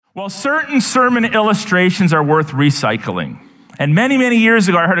Well, certain sermon illustrations are worth recycling. And many, many years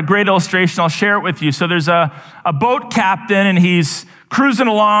ago, I heard a great illustration. I'll share it with you. So there's a boat captain, and he's cruising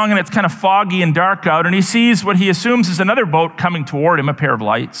along, and it's kind of foggy and dark out, and he sees what he assumes is another boat coming toward him, a pair of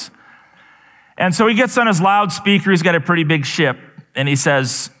lights. And so he gets on his loudspeaker. He's got a pretty big ship, and he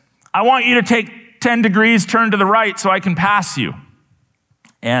says, "I want you to take 10 degrees, turn to the right so I can pass you."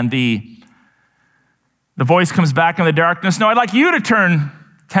 And the voice comes back in the darkness, "No, I'd like you to turn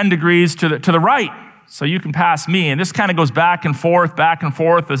 10 degrees to the right so you can pass me." And this kind of goes back and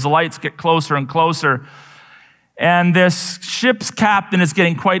forth as the lights get closer and closer. And this ship's captain is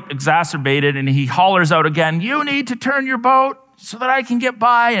getting quite exacerbated, and he hollers out again, "You need to turn your boat so that I can get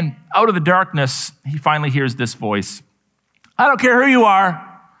by." And out of the darkness, he finally hears this voice, "I don't care who you are.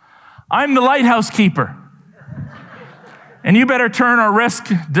 I'm the lighthouse keeper. And you better turn or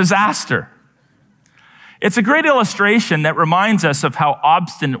risk disaster." It's a great illustration that reminds us of how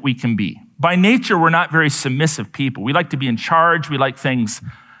obstinate we can be. By nature, we're not very submissive people. We like to be in charge. We like things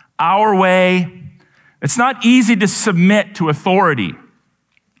our way. It's not easy to submit to authority.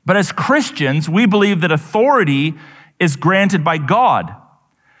 But as Christians, we believe that authority is granted by God.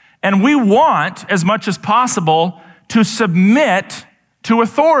 And we want, as much as possible, to submit to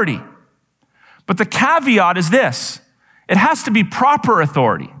authority. But the caveat is this: it has to be proper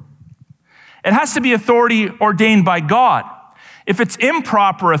authority. It has to be authority ordained by God. If it's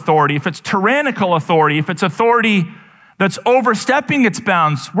improper authority, if it's tyrannical authority, if it's authority that's overstepping its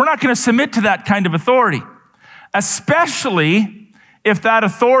bounds, we're not going to submit to that kind of authority, especially if that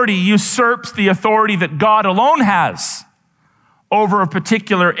authority usurps the authority that God alone has over a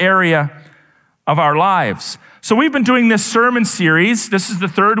particular area of our lives. So we've been doing this sermon series. This is the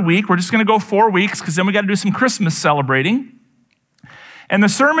third week. We're just going to go 4 weeks because then we got to do some Christmas celebrating. And the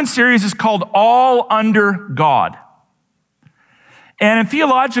sermon series is called All Under God. And in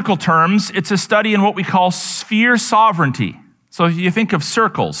theological terms, it's a study in what we call sphere sovereignty. So if you think of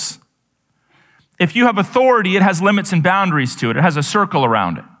circles, if you have authority, it has limits and boundaries to it. It has a circle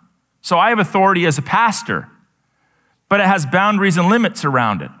around it. So I have authority as a pastor, but it has boundaries and limits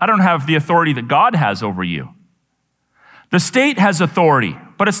around it. I don't have the authority that God has over you. The state has authority,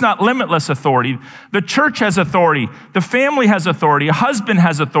 but it's not limitless authority. The church has authority. The family has authority. A husband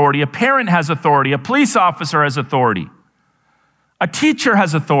has authority. A parent has authority. A police officer has authority. A teacher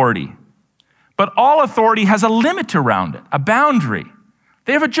has authority. But all authority has a limit around it, a boundary.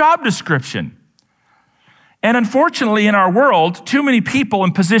 They have a job description. And unfortunately, in our world, too many people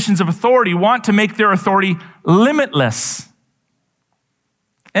in positions of authority want to make their authority limitless.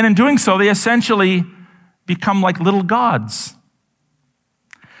 And in doing so, they essentially become like little gods.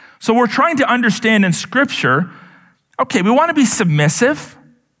 So we're trying to understand in Scripture, okay, we want to be submissive,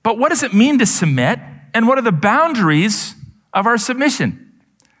 but what does it mean to submit? And what are the boundaries of our submission?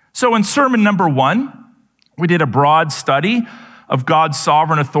 So in sermon number 1, we did a broad study of God's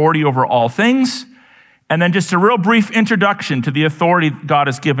sovereign authority over all things, and then just a real brief introduction to the authority God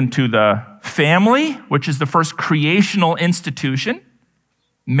has given to the family, which is the first creational institution,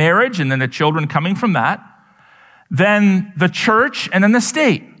 marriage, and then the children coming from that, then the church, and then the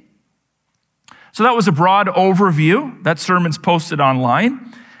state. So that was a broad overview. That sermon's posted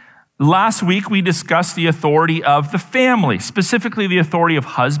online. Last week, we discussed the authority of the family, specifically the authority of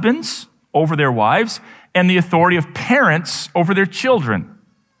husbands over their wives and the authority of parents over their children.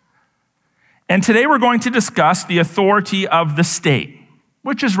 And today we're going to discuss the authority of the state,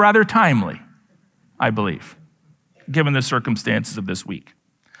 which is rather timely, I believe, given the circumstances of this week.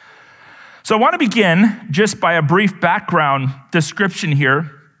 So I want to begin just by a brief background description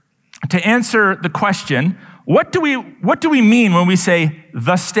here to answer the question, what do we mean when we say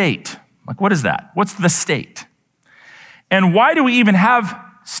the state? Like, what is that? What's the state? And why do we even have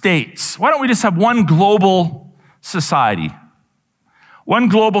states? Why don't we just have one global society, one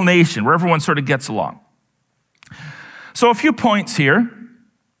global nation where everyone sort of gets along? So a few points here.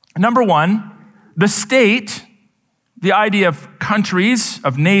 Number 1, the state, the idea of countries,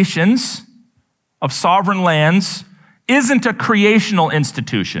 of nations, of sovereign lands, isn't a creational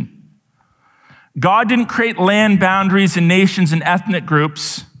institution. God didn't create land boundaries and nations and ethnic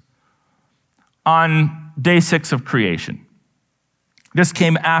groups on day 6 of creation. This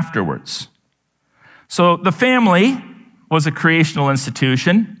came afterwards. So the family was a creational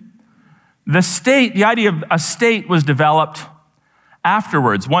institution. The state, the idea of a state was developed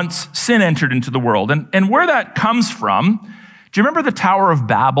afterwards, once sin entered into the world. And where that comes from, do you remember the Tower of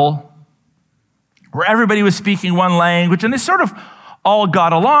Babel? Where everybody was speaking one language, and they sort of all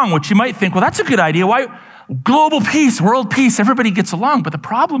got along, which you might think, well, that's a good idea. Why? Global peace, world peace, everybody gets along. But the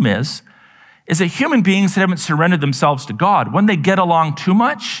problem is is that human beings that haven't surrendered themselves to God, when they get along too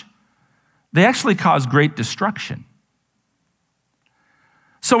much, they actually cause great destruction.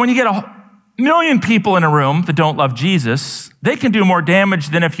 So when you get 1 million people in a room that don't love Jesus, they can do more damage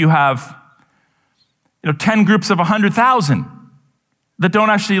than if you have 10 groups of 100,000 that don't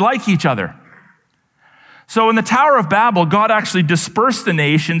actually like each other. So in the Tower of Babel, God actually dispersed the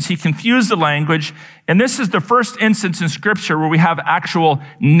nations. He confused the language. And this is the first instance in Scripture where we have actual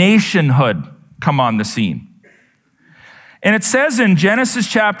nationhood come on the scene. And it says in Genesis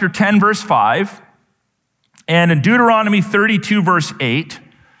chapter 10, verse 5, and in Deuteronomy 32, verse 8,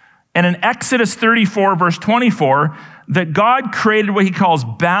 and in Exodus 34, verse 24, that God created what he calls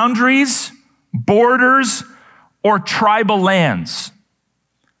boundaries, borders, or tribal lands.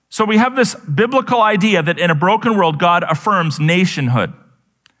 So we have this biblical idea that in a broken world, God affirms nationhood.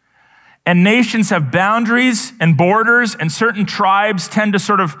 And nations have boundaries and borders, and certain tribes tend to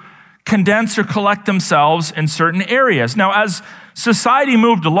sort of condense or collect themselves in certain areas. Now, as society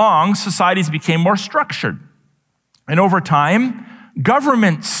moved along, societies became more structured. And over time,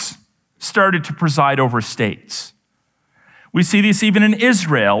 governments started to preside over states. We see this even in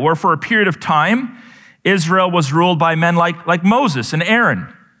Israel, where for a period of time, Israel was ruled by men like Moses and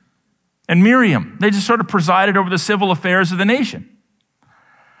Aaron and Miriam. They just sort of presided over the civil affairs of the nation.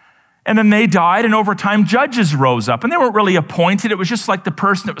 And then they died, and over time, judges rose up. And they weren't really appointed. It was just like the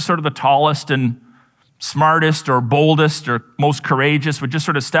person that was sort of the tallest and smartest or boldest or most courageous would just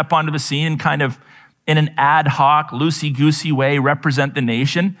sort of step onto the scene and kind of, in an ad hoc, loosey-goosey way, represent the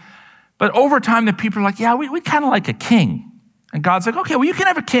nation. But over time, the people are like, yeah, we kind of like a king. And God's like, okay, well, you can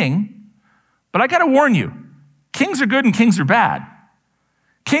have a king, but I got to warn you, kings are good and kings are bad.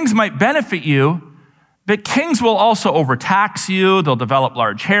 Kings might benefit you, but kings will also overtax you. They'll develop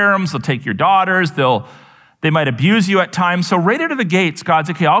large harems. They'll take your daughters. They might abuse you at times. So right out of the gates, God's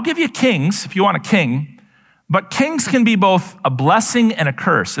like, okay, I'll give you kings if you want a king, but kings can be both a blessing and a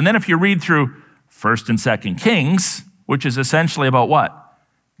curse. And then if you read through 1st and 2nd Kings, which is essentially about what?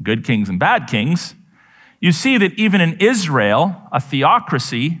 Good kings and bad kings, you see that even in Israel, a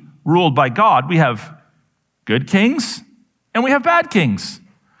theocracy ruled by God, we have good kings and we have bad kings.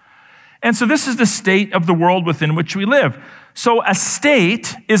 And so this is the state of the world within which we live. So a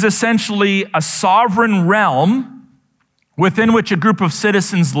state is essentially a sovereign realm within which a group of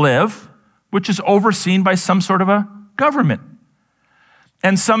citizens live, which is overseen by some sort of a government.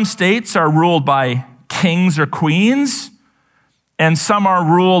 And some states are ruled by kings or queens, and some are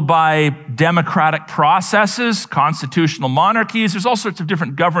ruled by democratic processes, constitutional monarchies. There's all sorts of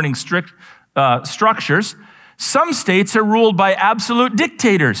different governing structures. Some states are ruled by absolute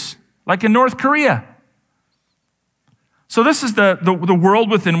dictators, like in North Korea. So this is the world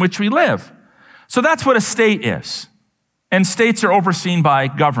within which we live. So that's what a state is. And states are overseen by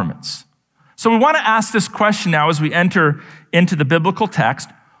governments. So we want to ask this question now as we enter into the biblical text.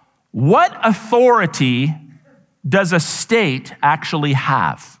 What authority does a state actually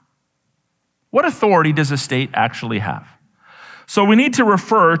have? What authority does a state actually have? So we need to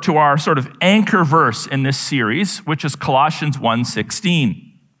refer to our sort of anchor verse in this series, which is Colossians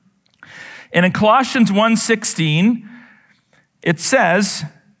 1:16. And in Colossians 1:16, it says,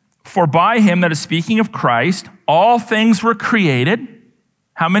 for by him, that is speaking of Christ, all things were created.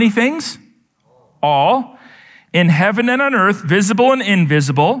 How many things? All. In heaven and on earth, visible and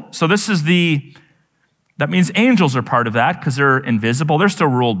invisible. So that means angels are part of that because they're invisible. They're still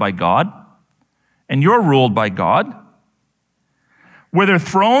ruled by God. And you're ruled by God. Whether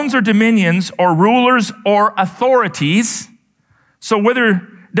thrones or dominions or rulers or authorities. So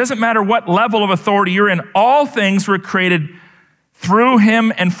it doesn't matter what level of authority you're in, all things were created through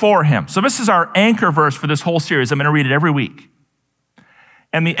him and for him. So this is our anchor verse for this whole series. I'm going to read it every week.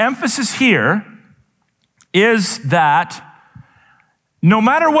 And the emphasis here is that no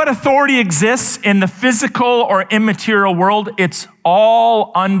matter what authority exists in the physical or immaterial world, it's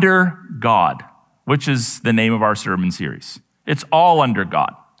all under God, which is the name of our sermon series. It's all under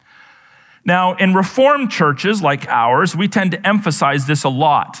God. Now, in Reformed churches like ours, we tend to emphasize this a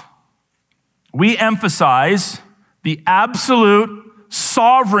lot. We emphasize the absolute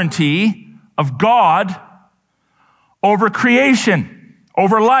sovereignty of God over creation,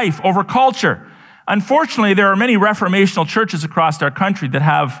 over life, over culture. Unfortunately, there are many reformational churches across our country that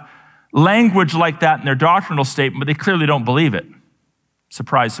have language like that in their doctrinal statement, but they clearly don't believe it.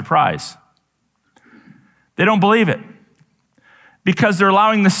 Surprise, surprise. They don't believe it because they're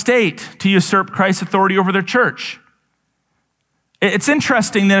allowing the state to usurp Christ's authority over their church. It's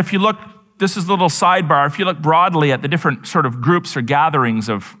interesting that if you look, this is a little sidebar, if you look broadly at the different sort of groups or gatherings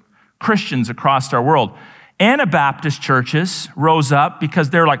of Christians across our world, Anabaptist churches rose up because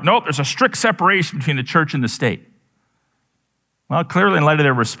they're like, nope, there's a strict separation between the church and the state. Well, clearly in light of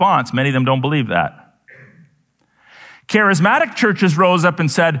their response, many of them don't believe that. Charismatic churches rose up and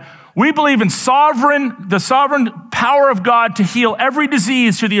said, we believe in the sovereign power of God to heal every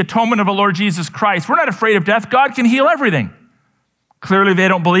disease through the atonement of the Lord Jesus Christ. We're not afraid of death. God can heal everything. Clearly they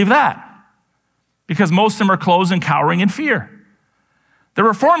don't believe that because most of them are closed and cowering in fear. The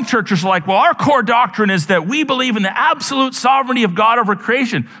Reformed churches are like, well, our core doctrine is that we believe in the absolute sovereignty of God over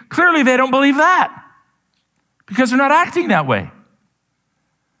creation. Clearly they don't believe that because they're not acting that way.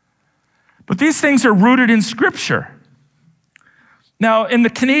 But these things are rooted in Scripture. Now, in the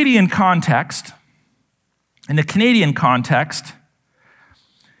Canadian context, and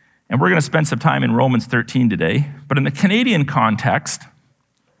we're going to spend some time in Romans 13 today, but in the Canadian context,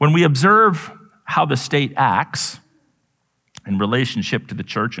 when we observe how the state acts in relationship to the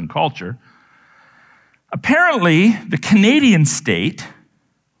church and culture, apparently the Canadian state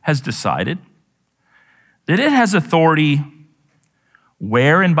has decided that it has authority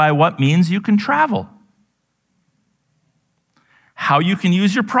where and by what means you can travel, how you can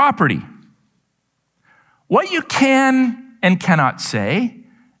use your property, what you can and cannot say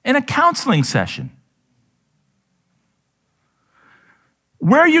in a counseling session,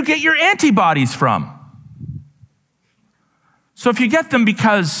 where you get your antibodies from. So if you get them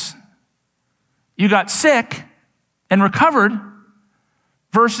because you got sick and recovered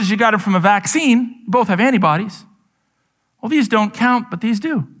versus you got it from a vaccine, both have antibodies. Well, these don't count, but these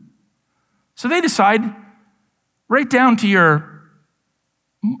do. So they decide right down to your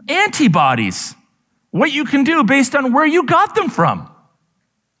antibodies, what you can do based on where you got them from.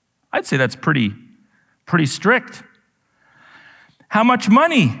 I'd say that's pretty strict. How much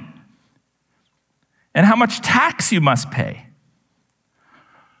money and how much tax you must pay.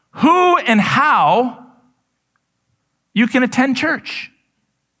 Who and how you can attend church.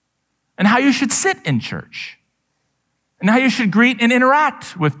 And how you should sit in church. And how you should greet and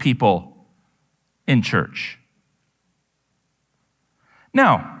interact with people in church.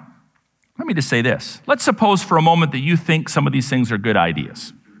 Now, let me just say this. Let's suppose for a moment that you think some of these things are good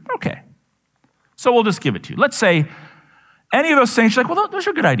ideas. Okay. So we'll just give it to you. Let's say any of those things, you're like, well, those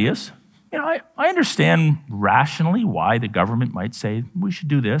are good ideas. You know, I understand rationally why the government might say we should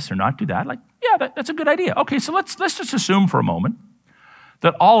do this or not do that. Like, yeah, that's a good idea. Okay, so let's just assume for a moment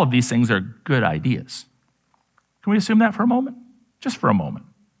that all of these things are good ideas. Can we assume that for a moment? Just for a moment.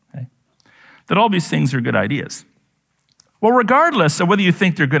 Okay? That all these things are good ideas. Well, regardless of whether you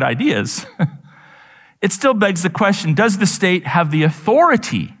think they're good ideas, it still begs the question, does the state have the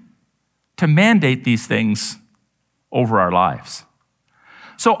authority to mandate these things over our lives?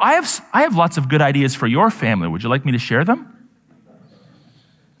 So I have lots of good ideas for your family. Would you like me to share them?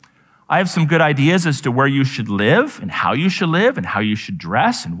 I have some good ideas as to where you should live and how you should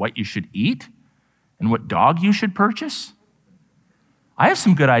dress and what you should eat and what dog you should purchase. I have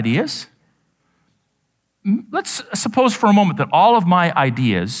some good ideas. Let's suppose for a moment that all of my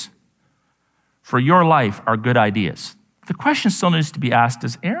ideas for your life are good ideas. The question still needs to be asked,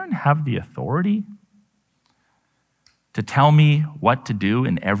 does Aaron have the authority to tell me what to do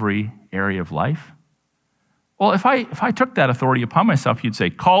in every area of life? Well, if I took that authority upon myself, you'd say,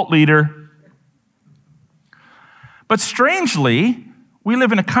 cult leader. But strangely, we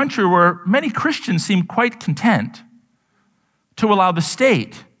live in a country where many Christians seem quite content to allow the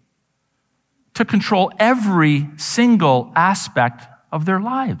state to control every single aspect of their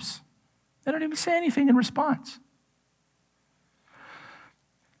lives. They don't even say anything in response.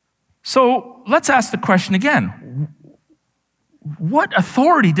 So let's ask the question again. What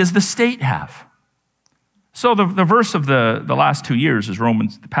authority does the state have? So the verse of the last 2 years is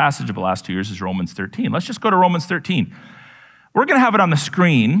the passage of the last 2 years is Romans 13. Let's just go to Romans 13. We're going to have it on the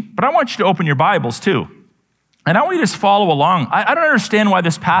screen, but I want you to open your Bibles too. And I want you to just follow along. I don't understand why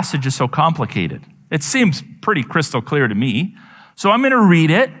this passage is so complicated. It seems pretty crystal clear to me. So I'm going to read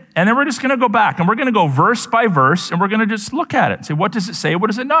it, and then we're just going to go back, and we're going to go verse by verse, and we're going to just look at it and say, what does it say? What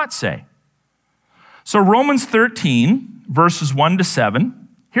does it not say? So Romans 13, verses 1 to 7,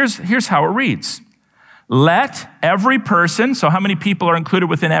 here's how it reads. Let every person, so how many people are included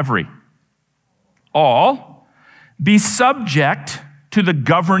within every? All, be subject to the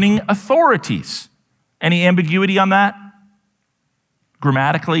governing authorities. Any ambiguity on that?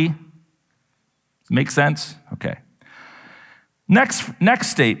 Grammatically? Make sense? Okay. Next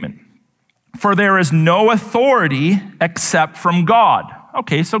statement. For there is no authority except from God.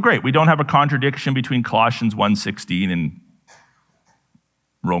 Okay, so great. We don't have a contradiction between Colossians 1:16 and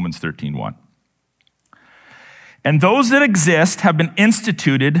Romans 13:1. And those that exist have been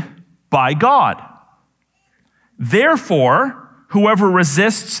instituted by God. Therefore, whoever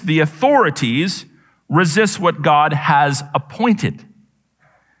resists the authorities resists what God has appointed.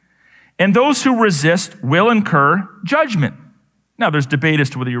 And those who resist will incur judgment. Now, there's debate as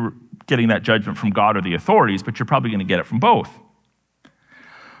to whether you're getting that judgment from God or the authorities, but you're probably going to get it from both.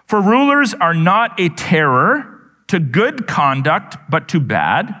 For rulers are not a terror to good conduct, but to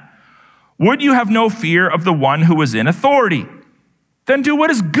bad. Would you have no fear of the one who is in authority? Then do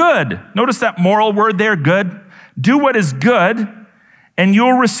what is good. Notice that moral word there, good. Do what is good, and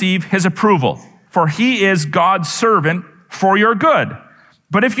you'll receive his approval. For he is God's servant for your good.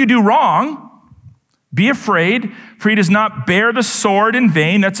 But if you do wrong, be afraid, for he does not bear the sword in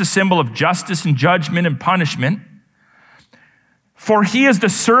vain. That's a symbol of justice and judgment and punishment. For he is the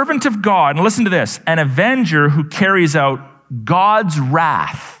servant of God, and listen to this, an avenger who carries out God's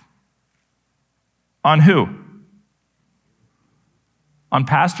wrath. On who? On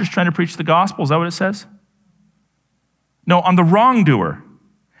pastors trying to preach the gospel? Is that what it says? No, on the wrongdoer.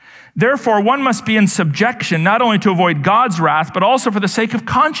 Therefore, one must be in subjection, not only to avoid God's wrath, but also for the sake of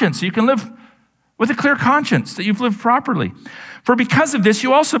conscience. So you can live with a clear conscience that you've lived properly. For because of this,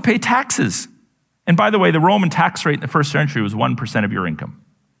 you also pay taxes. And by the way, the Roman tax rate in the first century was 1% of your income.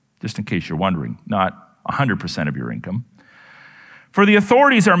 Just in case you're wondering, not 100% of your income. For the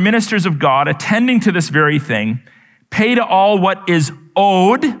authorities are ministers of God, attending to this very thing. Pay to all what is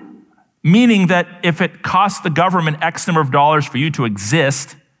owed, meaning that if it costs the government X number of dollars for you to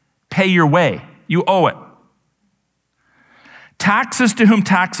exist, pay your way. You owe it. Taxes to whom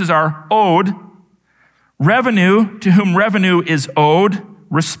taxes are owed. Revenue to whom revenue is owed.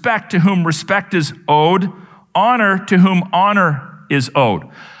 Respect to whom respect is owed. Honor to whom honor is owed.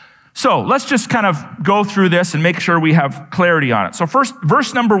 So let's just kind of go through this and make sure we have clarity on it. So first,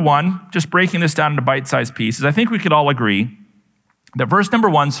 verse number 1, just breaking this down into bite-sized pieces, I think we could all agree that verse number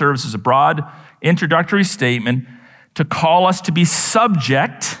 1 serves as a broad introductory statement to call us to be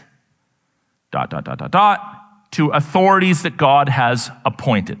subject, ... to authorities that God has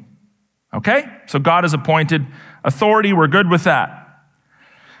appointed. Okay? So God has appointed authority. We're good with that.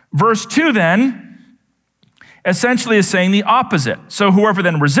 Verse 2 then essentially is saying the opposite. So whoever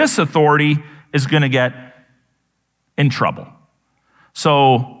then resists authority is going to get in trouble.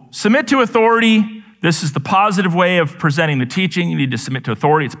 So submit to authority. This is the positive way of presenting the teaching. You need to submit to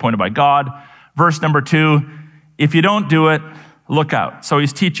authority. It's appointed by God. Verse number 2, if you don't do it, look out. So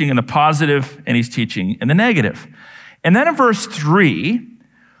he's teaching in the positive and he's teaching in the negative. And then in verse 3,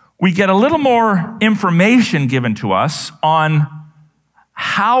 we get a little more information given to us on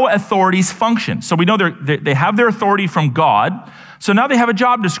how authorities function. So we know they have their authority from God. So now they have a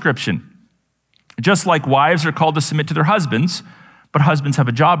job description. Just like wives are called to submit to their husbands, but husbands have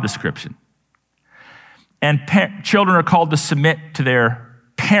a job description. And children are called to submit to their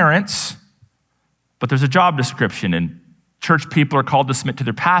parents, but there's a job description. And church people are called to submit to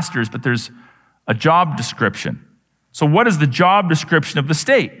their pastors, but there's a job description. So what is the job description of the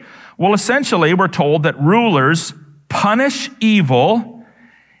state? Well, essentially, we're told that rulers punish evil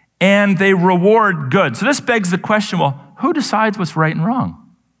and they reward good. So this begs the question, well, who decides what's right and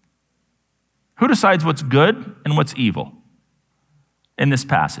wrong? Who decides what's good and what's evil in this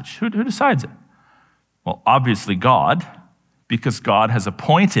passage? Who decides it? Well, obviously God, because God has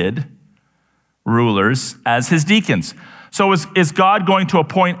appointed rulers as his deacons. So is God going to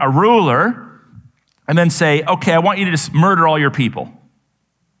appoint a ruler and then say, okay, I want you to just murder all your people?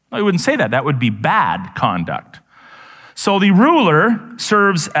 No, he wouldn't say that. That would be bad conduct. So the ruler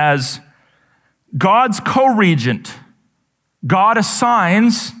serves as God's co-regent. God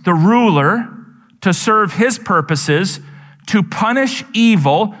assigns the ruler to serve his purposes, to punish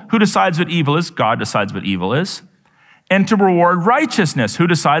evil. Who decides what evil is? God decides what evil is. And to reward righteousness. Who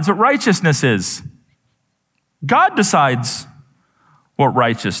decides what righteousness is? God decides what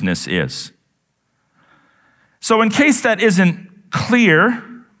righteousness is. So in case that isn't clear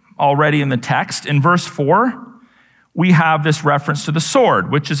already in the text, in verse 4, we have this reference to the sword,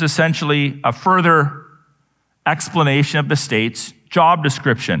 which is essentially a further explanation of the state's job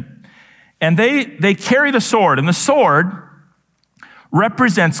description. And they carry the sword, and the sword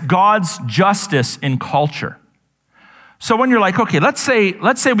represents God's justice in culture. So when you're like, okay, let's say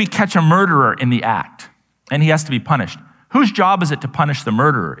we catch a murderer in the act, and he has to be punished. Whose job is it to punish the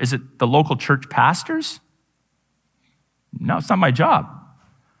murderer? Is it the local church pastors? No, it's not my job.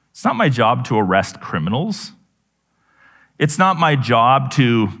 It's not my job to arrest criminals. It's not my job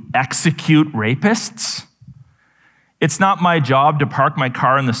to execute rapists. It's not my job to park my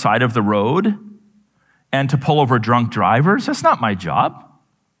car on the side of the road and to pull over drunk drivers. That's not my job.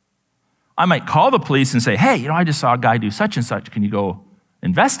 I might call the police and say, hey, I just saw a guy do such and such. Can you go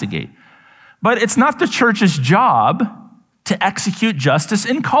investigate? But it's not the church's job to execute justice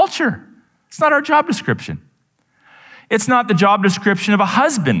in culture. It's not our job description. It's not the job description of a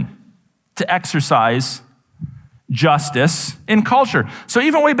husband to exercise justice in culture. So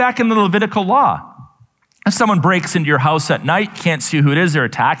even way back in the Levitical law, if someone breaks into your house at night, can't see who it is, they're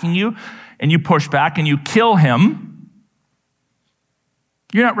attacking you, and you push back and you kill him,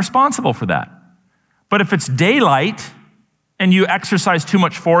 you're not responsible for that. But if it's daylight and you exercise too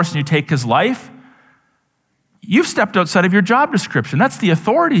much force and you take his life, you've stepped outside of your job description. That's the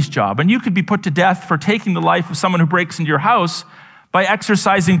authority's job. And you could be put to death for taking the life of someone who breaks into your house by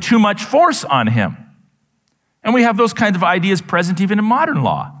exercising too much force on him. And we have those kinds of ideas present even in modern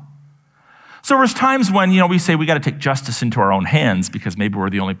law. So there's times when, we say we got to take justice into our own hands because maybe we're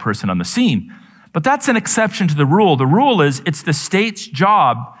the only person on the scene. But that's an exception to the rule. The rule is it's the state's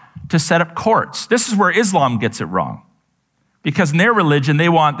job to set up courts. This is where Islam gets it wrong. Because in their religion, they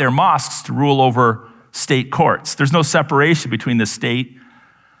want their mosques to rule over state courts. There's no separation between the state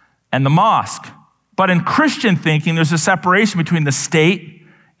and the mosque. But in Christian thinking, there's a separation between the state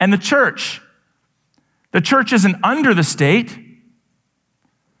and the church. The church isn't under the state,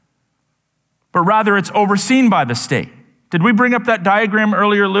 but rather it's overseen by the state. Did we bring up that diagram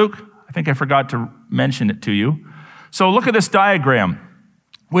earlier, Luke? I think I forgot to mention it to you. So look at this diagram.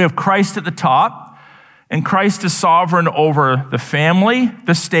 We have Christ at the top, and Christ is sovereign over the family,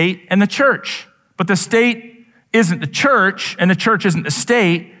 the state, and the church. But the state isn't the church, and the church isn't the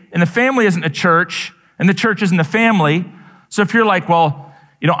state, and the family isn't the church, and the church isn't the family. So if you're like, well,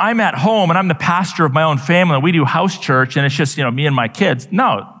 I'm at home, and I'm the pastor of my own family, and we do house church, and it's just, me and my kids.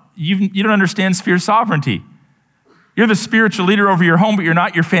 No, you don't understand sphere sovereignty. You're the spiritual leader over your home, but you're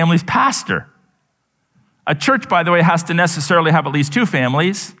not your family's pastor. A church, by the way, has to necessarily have at least two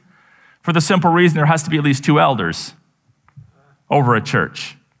families for the simple reason there has to be at least two elders over a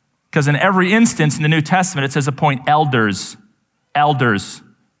church. Because in every instance in the New Testament, it says appoint elders, elders,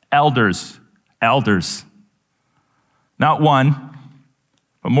 elders, elders. Not one,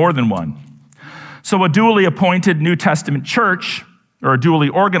 but more than one. So a duly appointed New Testament church, or a duly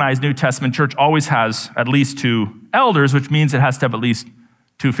organized New Testament church, always has at least two elders, which means it has to have at least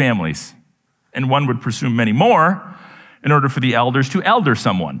two families. And one would presume many more in order for the elders to elder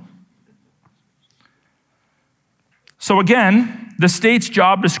someone. So again, the state's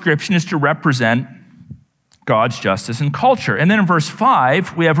job description is to represent God's justice and culture. And then in verse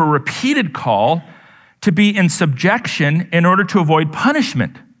 5, we have a repeated call to be in subjection in order to avoid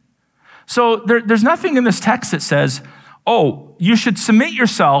punishment. So there's nothing in this text that says, you should submit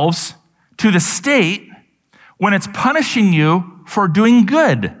yourselves to the state when it's punishing you for doing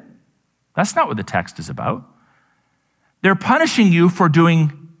good. That's not what the text is about. They're punishing you for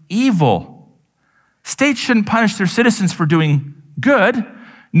doing evil. States shouldn't punish their citizens for doing good,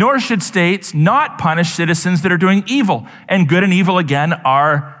 nor should states not punish citizens that are doing evil. And good and evil, again,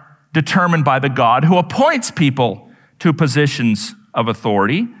 are determined by the God who appoints people to positions of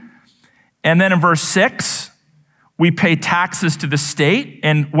authority. And then in verse 6, we pay taxes to the state.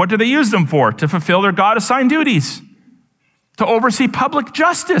 And what do they use them for? To fulfill their God-assigned duties, to oversee public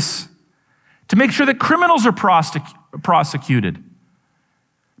justice, to make sure that criminals are prosecuted,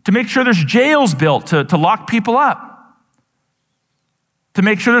 to make sure there's jails built to lock people up, to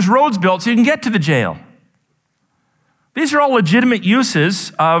make sure there's roads built so you can get to the jail. These are all legitimate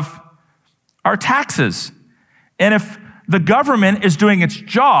uses of our taxes. And if the government is doing its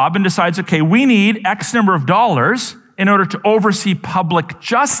job and decides, okay, we need X number of dollars in order to oversee public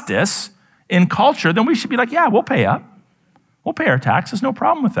justice in culture, then we should be like, yeah, we'll pay up. We'll pay our taxes, no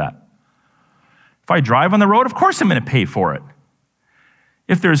problem with that. If I drive on the road, of course I'm going to pay for it.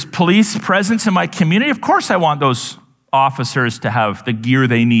 If there's police presence in my community, of course I want those officers to have the gear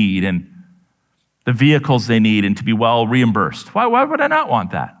they need and the vehicles they need and to be well reimbursed. Why would I not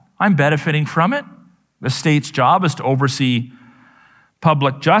want that? I'm benefiting from it. The state's job is to oversee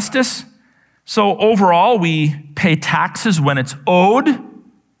public justice. So overall, we pay taxes when it's owed,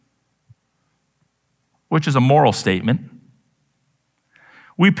 which is a moral statement.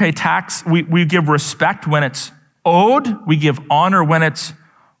 We pay tax, we give respect when it's owed. We give honor when it's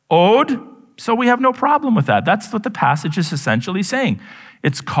owed. So we have no problem with that. That's what the passage is essentially saying.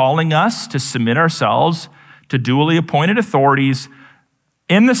 It's calling us to submit ourselves to duly appointed authorities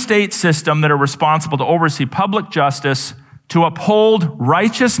in the state system that are responsible to oversee public justice, to uphold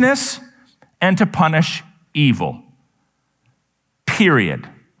righteousness, and to punish evil. Period.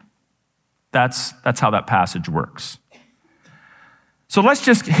 That's how that passage works. So let's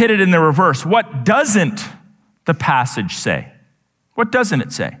just hit it in the reverse. What doesn't the passage say? What doesn't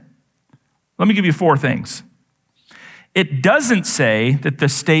it say? Let me give you 4 things. It doesn't say that the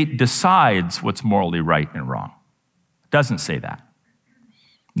state decides what's morally right and wrong. It doesn't say that.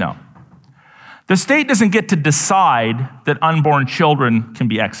 No. The state doesn't get to decide that unborn children can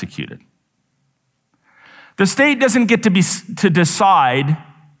be executed. The state doesn't get to decide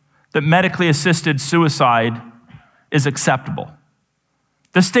that medically assisted suicide is acceptable.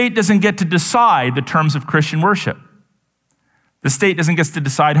 The state doesn't get to decide the terms of Christian worship. The state doesn't get to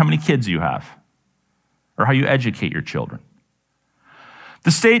decide how many kids you have or how you educate your children.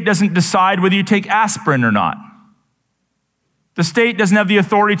 The state doesn't decide whether you take aspirin or not. The state doesn't have the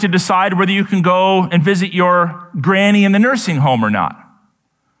authority to decide whether you can go and visit your granny in the nursing home or not.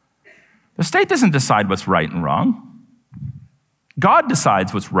 The state doesn't decide what's right and wrong. God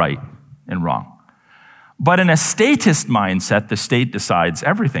decides what's right and wrong. But in a statist mindset, the state decides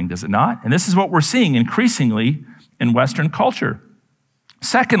everything, does it not? And this is what we're seeing increasingly in Western culture.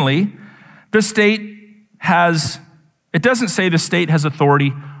 Secondly, the state it doesn't say the state has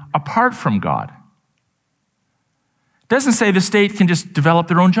authority apart from God. It doesn't say the state can just develop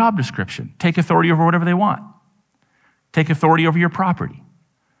their own job description, take authority over whatever they want, take authority over your property,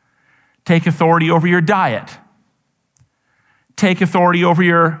 take authority over your diet, take authority over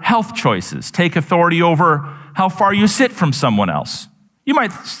your health choices, take authority over how far you sit from someone else. You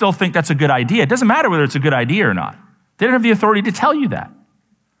might still think that's a good idea. It doesn't matter whether it's a good idea or not. They don't have the authority to tell you that.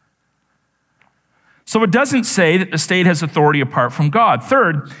 So it doesn't say that the state has authority apart from God.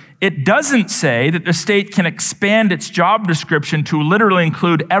 Third, it doesn't say that the state can expand its job description to literally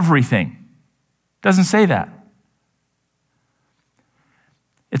include everything. It doesn't say that.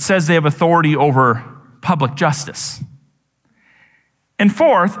 It says they have authority over public justice. And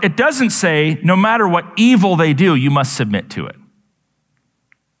fourth, it doesn't say no matter what evil they do, you must submit to it.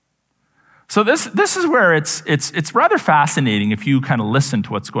 So this is where it's rather fascinating if you kind of listen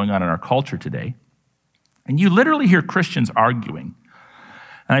to what's going on in our culture today. And you literally hear Christians arguing.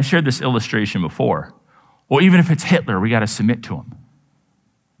 And I shared this illustration before. Well, even if it's Hitler, we got to submit to him.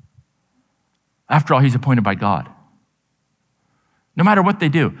 After all, he's appointed by God. No matter what they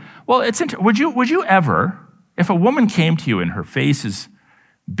do. Well, would you ever, if a woman came to you and her face is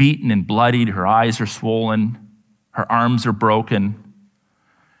beaten and bloodied, her eyes are swollen, her arms are broken,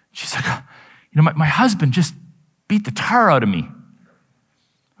 she's like, my husband just beat the tar out of me.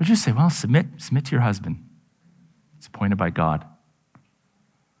 Would you say, well, submit to your husband. It's appointed by God.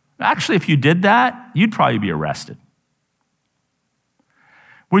 Actually, if you did that, you'd probably be arrested.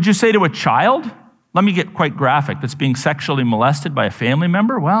 Would you say to a child, let me get quite graphic, that's being sexually molested by a family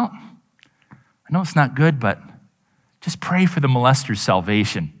member? Well, I know it's not good, but just pray for the molester's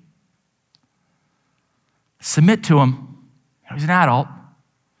salvation. Submit to him. He's an adult.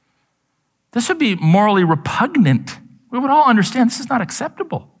 This would be morally repugnant. We would all understand this is not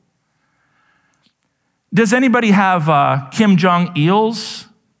acceptable. Does anybody have Kim Jong-il's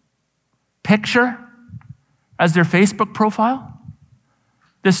picture as their Facebook profile?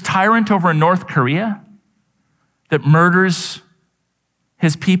 This tyrant over in North Korea that murders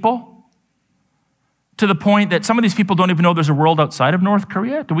his people to the point that some of these people don't even know there's a world outside of North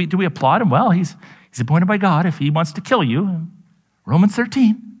Korea? Do we applaud him? Well, he's appointed by God if he wants to kill you. Romans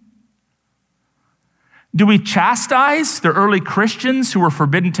 13. Do we chastise the early Christians who were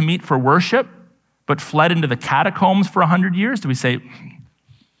forbidden to meet for worship but fled into the catacombs for 100 years? Do we say,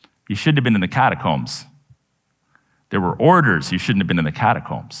 you shouldn't have been in the catacombs? There were orders, you shouldn't have been in the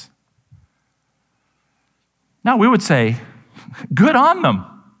catacombs. No, we would say, good on them.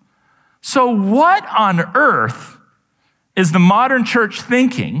 So what on earth is the modern church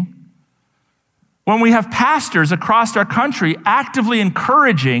thinking when we have pastors across our country actively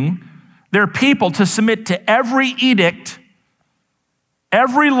encouraging their people to submit to every edict,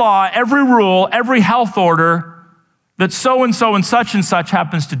 every law, every rule, every health order that so-and-so and such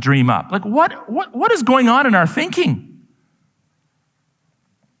happens to dream up? Like, what is going on in our thinking?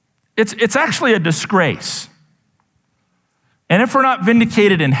 It's actually a disgrace. And if we're not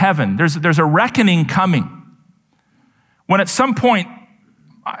vindicated in heaven, there's a reckoning coming. When at some point,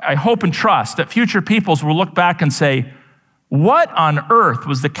 I hope and trust that future peoples will look back and say, what on earth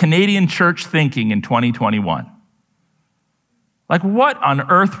was the Canadian church thinking in 2021? Like, what on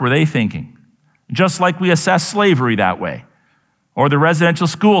earth were they thinking? Just like we assess slavery that way, or the residential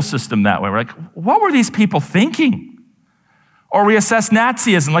school system that way. We're like, what were these people thinking? Or we assess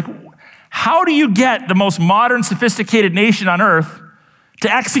Nazism. Like, how do you get the most modern, sophisticated nation on earth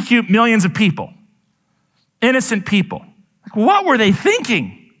to execute millions of people? Innocent people. Like, what were they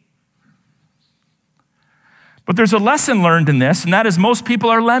thinking? But there's a lesson learned in this, and that is most people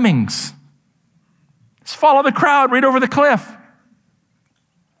are lemmings. Just follow the crowd right over the cliff.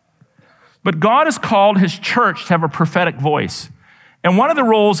 But God has called his church to have a prophetic voice. And one of the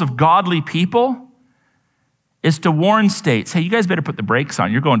roles of godly people is to warn states, hey, you guys better put the brakes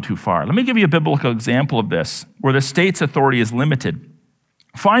on. You're going too far. Let me give you a biblical example of this, where the state's authority is limited.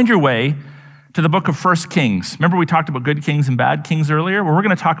 Find your way to the book of 1 Kings. Remember we talked about good kings and bad kings earlier? Well, we're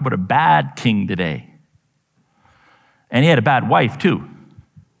going to talk about a bad king today. And he had a bad wife, too.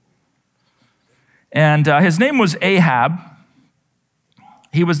 And his name was Ahab.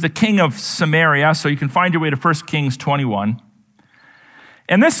 He was the king of Samaria, so you can find your way to 1 Kings 21.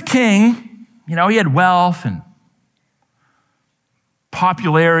 And this king, he had wealth and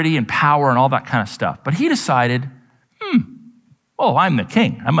popularity and power and all that kind of stuff. But he decided, I'm the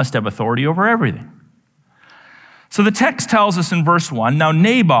king. I must have authority over everything. So the text tells us in verse 1, now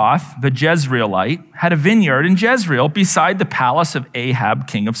Naboth, the Jezreelite, had a vineyard in Jezreel beside the palace of Ahab,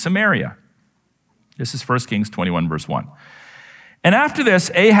 king of Samaria. This is 1 Kings 21, verse 1. And after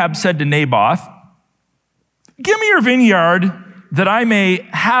this, Ahab said to Naboth, give me your vineyard that I may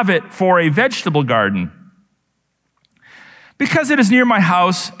have it for a vegetable garden, because it is near my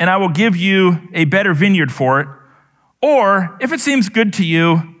house, and I will give you a better vineyard for it. Or, if it seems good to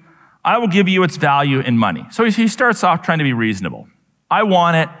you, I will give you its value in money. So he starts off trying to be reasonable. I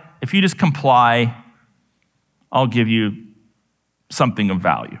want it. If you just comply, I'll give you something of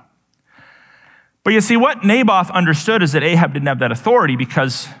value. But you see, what Naboth understood is that Ahab didn't have that authority,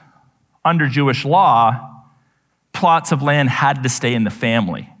 because under Jewish law, plots of land had to stay in the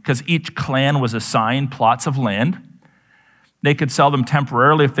family, because each clan was assigned plots of land. They could sell them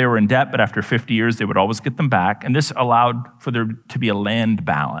temporarily if they were in debt, but after 50 years, they would always get them back. And this allowed for there to be a land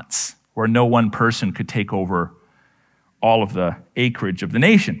balance where no one person could take over all of the acreage of the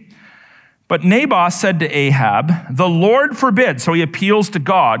nation. But Naboth said to Ahab, the Lord forbid, so he appeals to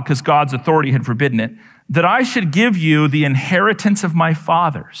God because God's authority had forbidden it, that I should give you the inheritance of my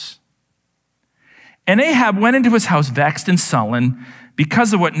fathers. And Ahab went into his house vexed and sullen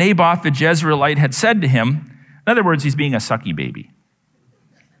because of what Naboth the Jezreelite had said to him. In other words, he's being a sucky baby.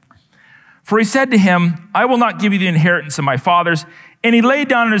 For he said to him, I will not give you the inheritance of my fathers. And he lay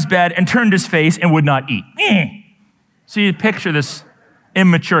down on his bed and turned his face and would not eat. So you picture this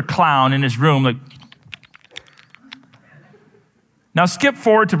immature clown in his room. Like. Now skip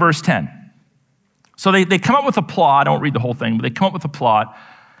forward to verse 10. So they come up with a plot. I won't read the whole thing, but they come up with a plot.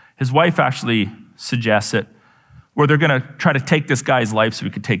 His wife actually suggests it, where they're going to try to take this guy's life so we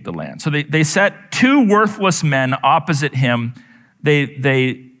could take the land. So they set two worthless men opposite him.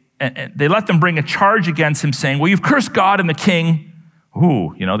 They let them bring a charge against him saying, well, you've cursed God and the king.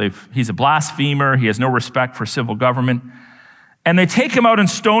 He's a blasphemer. He has no respect for civil government. And they take him out and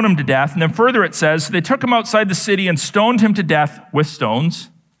stone him to death. And then further it says, they took him outside the city and stoned him to death with stones.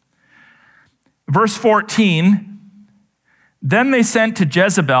 Verse 14, then they sent to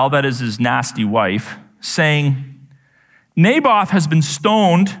Jezebel, that is his nasty wife, saying, Naboth has been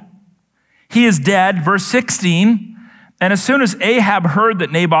stoned. He is dead. Verse 16. And as soon as Ahab heard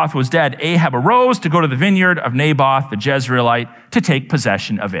that Naboth was dead, Ahab arose to go to the vineyard of Naboth the Jezreelite to take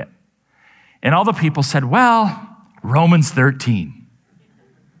possession of it. And all the people said, well, Romans 13.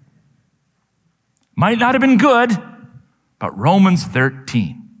 Might not have been good, but Romans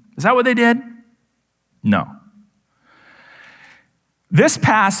 13. Is that what they did? No. This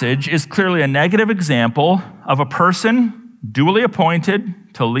passage is clearly a negative example of a person duly appointed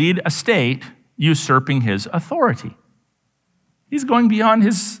to lead a state usurping his authority. He's going beyond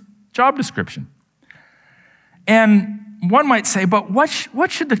his job description. And one might say, but what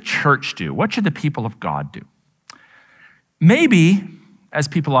should the church do? What should the people of God do? Maybe, as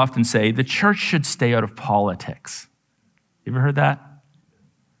people often say, the church should stay out of politics. You ever heard that?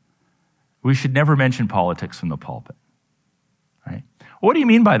 We should never mention politics from the pulpit. Right? What do you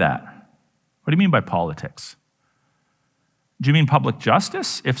mean by that? What do you mean by politics? Do you mean public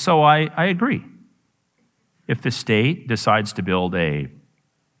justice? If so, I agree. If the state decides to build a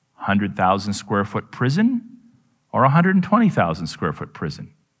 100,000 square foot prison or a 120,000 square foot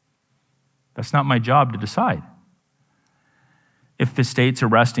prison, that's not my job to decide. If the state's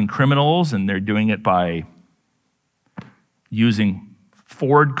arresting criminals and they're doing it by using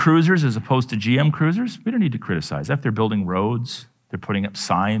Ford cruisers as opposed to GM cruisers, we don't need to criticize. If they're building roads, they're putting up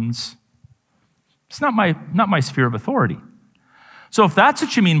signs, it's not my sphere of authority. So if that's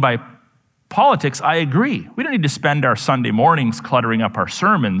what you mean by politics, I agree. We don't need to spend our Sunday mornings cluttering up our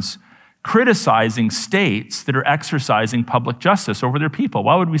sermons criticizing states that are exercising public justice over their people.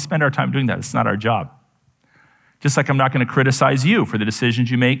 Why would we spend our time doing that? It's not our job. Just like I'm not going to criticize you for the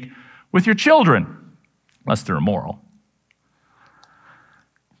decisions you make with your children, unless they're immoral.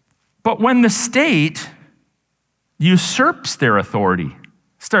 But when the state usurps their authority,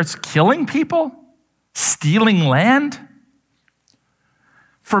 it's starts killing people, stealing land,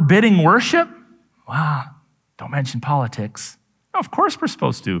 forbidding worship. Wow, don't mention politics. Of course we're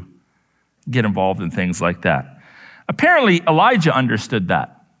supposed to get involved in things like that. Apparently, Elijah understood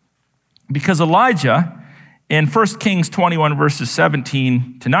that, because Elijah, in 1 Kings 21, verses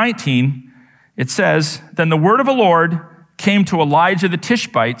 17 to 19, it says, "Then the word of the Lord came to Elijah the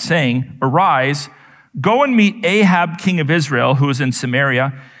Tishbite, saying, Arise, go and meet Ahab, king of Israel, who is in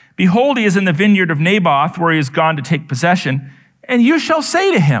Samaria. Behold, he is in the vineyard of Naboth, where he is gone to take possession. And you shall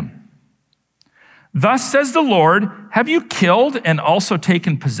say to him, Thus says the Lord, have you killed and also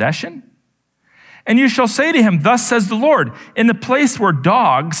taken possession? And you shall say to him, Thus says the Lord, in the place where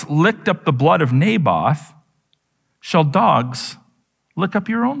dogs licked up the blood of Naboth, shall dogs lick up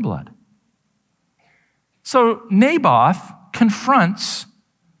your own blood." So Naboth confronts,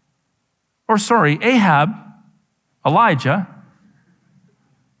 Elijah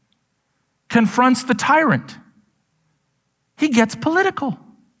confronts the tyrant. He gets political.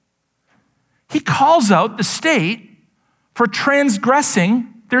 He calls out the state for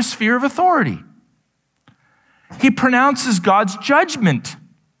transgressing their sphere of authority. He pronounces God's judgment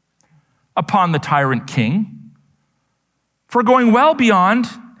upon the tyrant king for going well beyond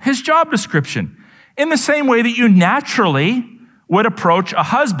his job description, in the same way that you naturally would approach a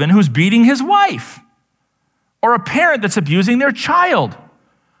husband who's beating his wife, or a parent that's abusing their child,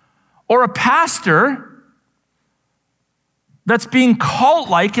 or a pastor that's being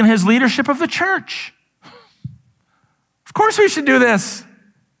cult-like in his leadership of the church. Of course we should do this.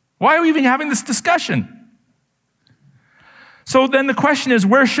 Why are we even having this discussion? So then the question is,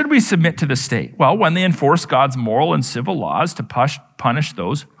 where should we submit to the state? Well, when they enforce God's moral and civil laws to punish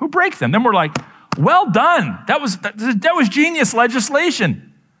those who break them. Then we're like, well done. That was genius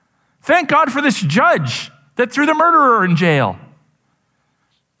legislation. Thank God for this judge that threw the murderer in jail.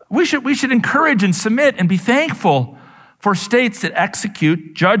 We should encourage and submit and be thankful for states that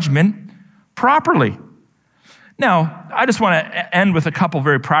execute judgment properly. Now, I just want to end with a couple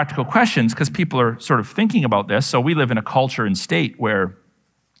very practical questions, because people are sort of thinking about this. So we live in a culture and state where,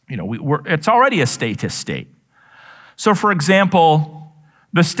 it's already a statist state. So for example,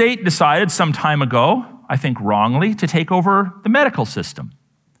 the state decided some time ago, I think wrongly, to take over the medical system,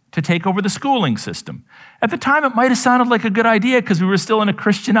 to take over the schooling system. At the time, it might have sounded like a good idea because we were still in a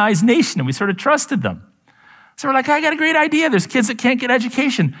Christianized nation and we sort of trusted them. So we're like, I got a great idea. There's kids that can't get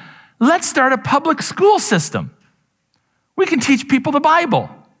education. Let's start a public school system. We can teach people the Bible.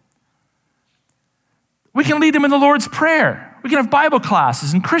 We can lead them in the Lord's Prayer. We can have Bible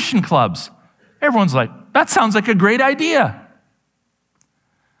classes and Christian clubs. Everyone's like, that sounds like a great idea.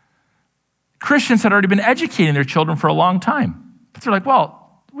 Christians had already been educating their children for a long time. But they're like,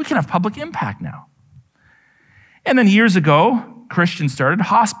 well, we can have public impact now. And then years ago, Christians started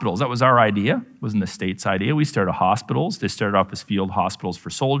hospitals. That was our idea. It wasn't the state's idea. We started hospitals. They started off as field hospitals for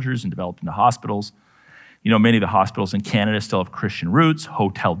soldiers and developed into hospitals. Many of the hospitals in Canada still have Christian roots.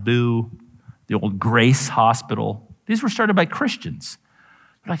 Hotel Dieu, the old Grace Hospital. These were started by Christians.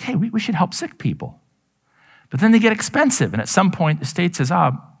 They're like, hey, we should help sick people. But then they get expensive. And at some point, the state says,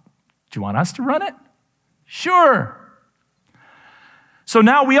 do you want us to run it? Sure. So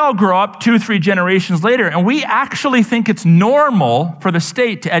now we all grow up 2-3 generations later, and we actually think it's normal for the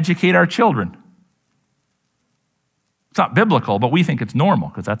state to educate our children. It's not biblical, but we think it's normal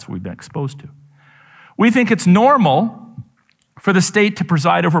because that's what we've been exposed to. We think it's normal for the state to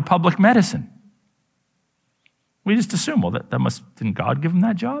preside over public medicine. We just assume, well, didn't God give them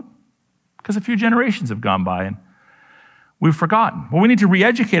that job? Because a few generations have gone by and we've forgotten. Well, we need to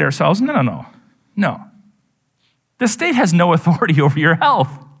re-educate ourselves. No. The state has no authority over your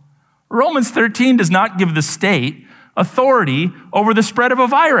health. Romans 13 does not give the state authority over the spread of a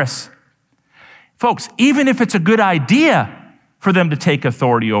virus. Folks, even if it's a good idea for them to take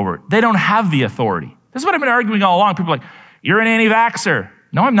authority over it, they don't have the authority. This is what I've been arguing all along. People are like, you're an anti-vaxxer.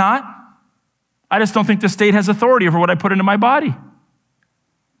 No, I'm not. I just don't think the state has authority over what I put into my body.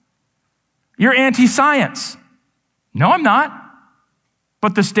 You're anti-science. No, I'm not.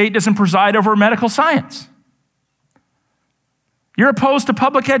 But the state doesn't preside over medical science. You're opposed to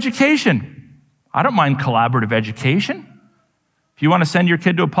public education. I don't mind collaborative education. If you want to send your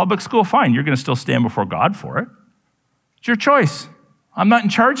kid to a public school, fine. You're going to still stand before God for it. It's your choice. I'm not in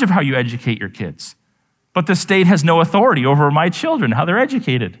charge of how you educate your kids. But the state has no authority over my children, how they're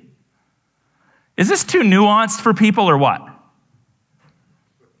educated. Is this too nuanced for people or what?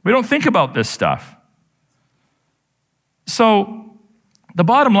 We don't think about this stuff. So the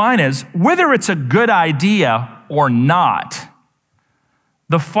bottom line is, whether it's a good idea or not,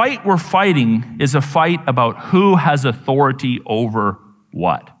 the fight we're fighting is a fight about who has authority over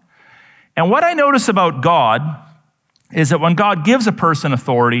what? And what I notice about God is that when God gives a person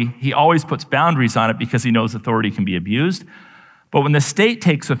authority, he always puts boundaries on it because he knows authority can be abused. But when the state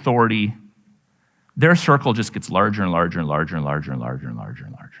takes authority, their circle just gets larger and larger and larger and larger and larger and larger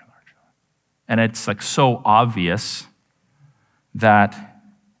and larger and larger. And it's like so obvious that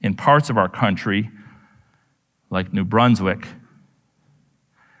in parts of our country, like New Brunswick,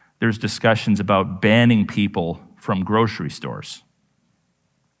 there's discussions about banning people from grocery stores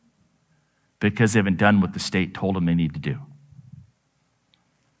because they haven't done what the state told them they need to do.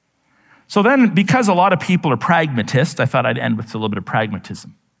 So then, because a lot of people are pragmatists, I thought I'd end with a little bit of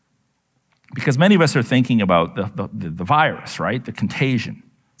pragmatism. Because many of us are thinking about the virus, right? The contagion.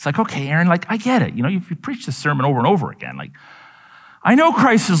 It's like, okay, Aaron, like, I get it. You know, you've preached this sermon over and over again. Like, I know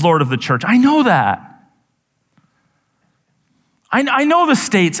Christ is Lord of the church. I know that. I know the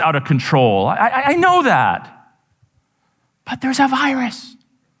state's out of control. I know that. But there's a virus.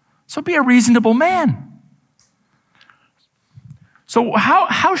 So be a reasonable man. So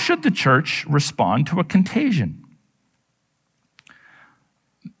how should the church respond to a contagion?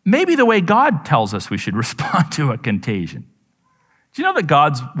 Maybe the way God tells us we should respond to a contagion. Do you know that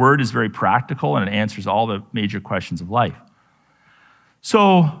God's word is very practical and it answers all the major questions of life?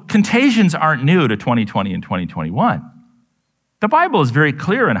 So contagions aren't new to 2020 and 2021. The Bible is very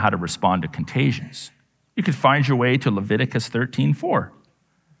clear on how to respond to contagions. You could find your way to Leviticus 13:4.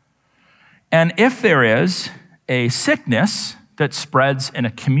 And if there is a sickness that spreads in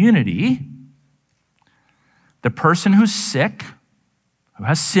a community, the person who's sick, who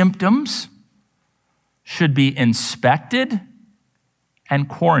has symptoms, should be inspected and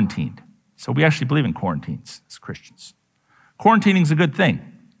quarantined. So we actually believe in quarantines as Christians. Quarantining is a good thing.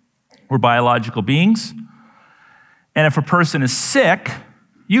 We're biological beings. And if a person is sick,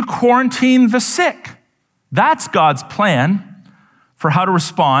 you quarantine the sick. That's God's plan for how to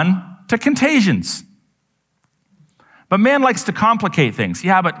respond to contagions. But man likes to complicate things.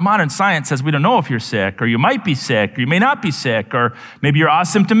 Yeah, but modern science says we don't know if you're sick, or you might be sick, or you may not be sick, or maybe you're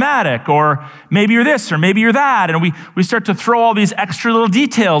asymptomatic, or maybe you're this, or maybe you're that. And we start to throw all these extra little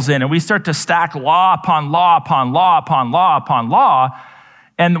details in, and we start to stack law upon law upon law upon law upon law.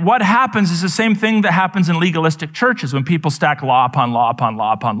 And what happens is the same thing that happens in legalistic churches when people stack law upon law upon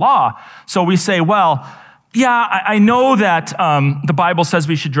law upon law. So we say, well, yeah, I know that the Bible says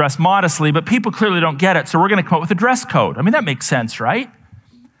we should dress modestly, but people clearly don't get it, so we're going to come up with a dress code. I mean, that makes sense, right?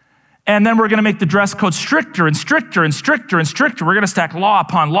 And then we're going to make the dress code stricter and stricter and stricter and stricter. We're going to stack law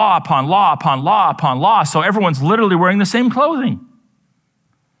upon law upon law upon law upon law, so everyone's literally wearing the same clothing.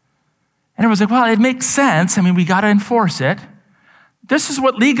 And everyone's like, well, it makes sense. I mean, we got to enforce it. This is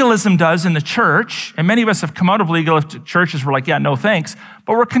what legalism does in the church, and many of us have come out of legalistic churches. We're like, yeah, no thanks.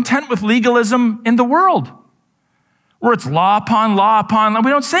 But we're content with legalism in the world, where it's law upon law upon law. We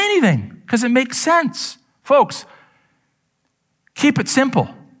don't say anything because it makes sense. Folks, keep it simple.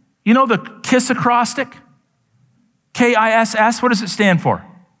 You know the KISS acrostic? K-I-S-S, what does it stand for?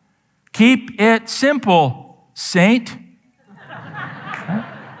 Keep it simple, saint.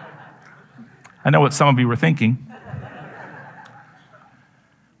 I know what some of you were thinking.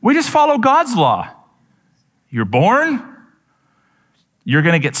 We just follow God's law. You're born. You're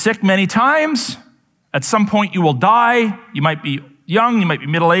going to get sick many times. At some point, you will die. You might be young. You might be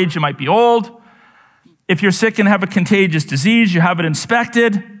middle-aged. You might be old. If you're sick and have a contagious disease, you have it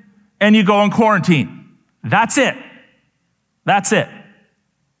inspected, and you go in quarantine. That's it. That's it.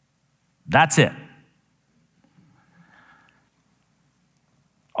 That's it.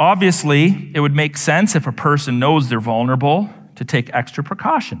 Obviously, it would make sense if a person knows they're vulnerable to take extra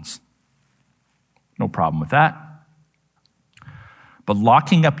precautions. No problem with that. But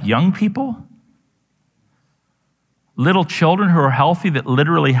locking up young people, little children who are healthy that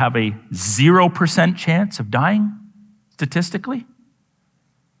literally have a 0% chance of dying statistically,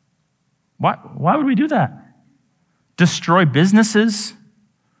 why would we do that? Destroy businesses,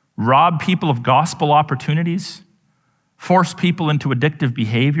 rob people of gospel opportunities, force people into addictive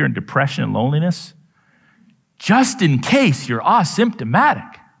behavior and depression and loneliness, just in case you're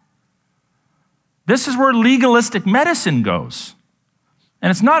asymptomatic. This is where legalistic medicine goes. And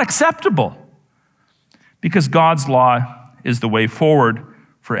it's not acceptable because God's law is the way forward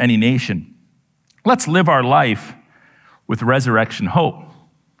for any nation. Let's live our life with resurrection hope.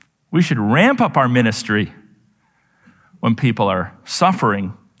 We should ramp up our ministry when people are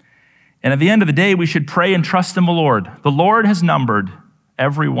suffering. And at the end of the day, we should pray and trust in the Lord. The Lord has numbered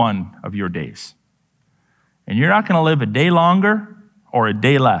every one of your days. And you're not going to live a day longer or a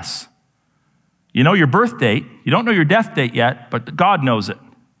day less. You know your birth date. You don't know your death date yet, but God knows it.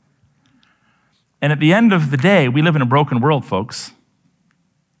 And at the end of the day, we live in a broken world, folks.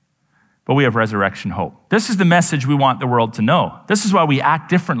 but we have resurrection hope. This is the message we want the world to know. This is why we act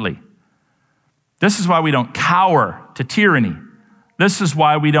differently. This is why we don't cower to tyranny. This is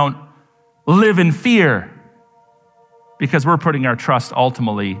why we don't live in fear, because we're putting our trust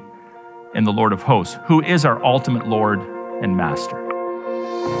ultimately in the Lord of hosts, who is our ultimate Lord and Master.